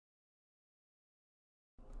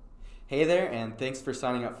Hey there, and thanks for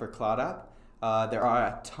signing up for CloudApp. There are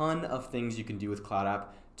a ton of things you can do with CloudApp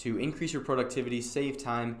to increase your productivity, save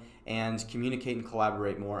time, and communicate and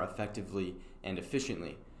collaborate more effectively and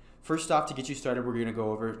efficiently. First off, to get you started, we're going to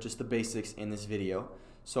go over just the basics in this video.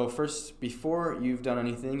 So first, before you've done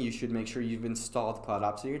anything, you should make sure you've installed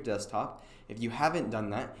CloudApp to your desktop. If you haven't done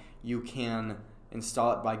that, you can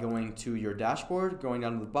install it by going to your dashboard, going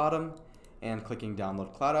down to the bottom, and clicking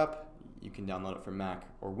Download CloudApp. You can download it from Mac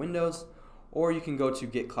or Windows, or you can go to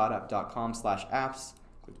getcloudapp.com/apps,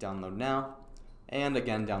 click Download Now, and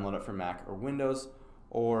again download it from Mac or Windows,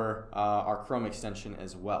 or our Chrome extension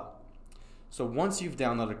as well. So once you've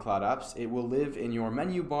downloaded CloudApps, it will live in your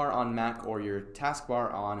menu bar on Mac or your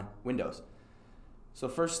taskbar on Windows. So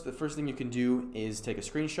the first thing you can do is take a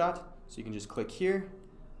screenshot. So you can just click here,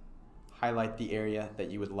 highlight the area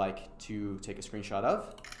that you would like to take a screenshot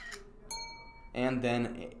of, and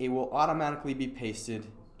then it will automatically be pasted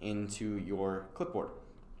into your clipboard.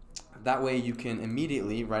 That way you can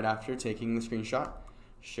immediately, right after taking the screenshot,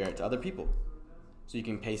 share it to other people. So you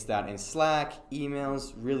can paste that in Slack,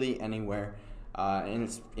 emails, really anywhere, and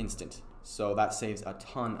it's instant. So that saves a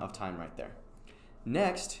ton of time right there.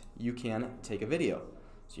 Next, you can take a video.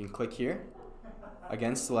 So you can click here,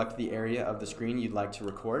 again select the area of the screen you'd like to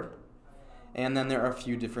record, and then there are a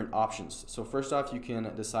few different options. So first off, you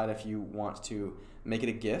can decide if you want to make it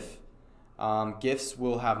a GIF. GIFs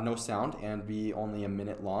will have no sound and be only a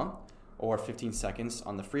minute long, or 15 seconds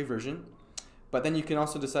on the free version. But then you can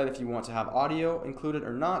also decide if you want to have audio included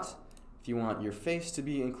or not, if you want your face to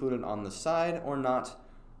be included on the side or not,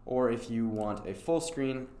 or if you want a full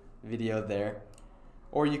screen video there.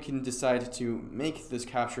 Or you can decide to make this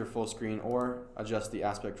capture full screen or adjust the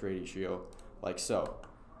aspect ratio like so.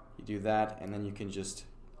 You do that, and then you can just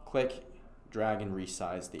click, drag, and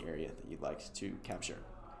resize the area that you'd like to capture.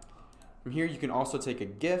 From here, you can also take a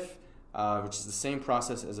GIF, which is the same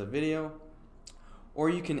process as a video, or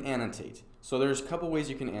you can annotate. So there's a couple ways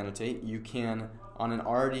you can annotate. You can, on an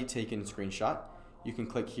already taken screenshot, you can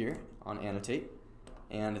click here on Annotate,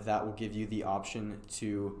 and that will give you the option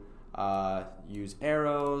to use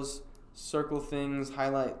arrows, circle things,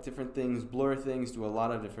 highlight different things, blur things, do a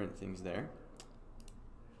lot of different things there.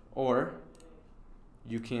 Or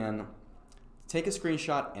you can take a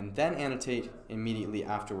screenshot and then annotate immediately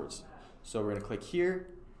afterwards. So we're going to click here,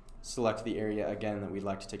 select the area again that we'd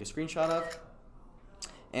like to take a screenshot of,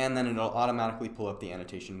 and then it'll automatically pull up the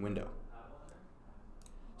annotation window.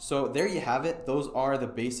 So there you have it. Those are the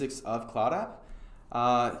basics of CloudApp.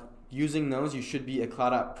 Using those, you should be a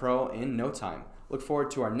CloudApp Pro in no time. Look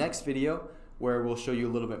forward to our next video where we'll show you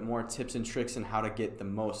a little bit more tips and tricks on how to get the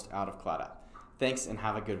most out of CloudApp. Thanks, and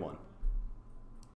have a good one.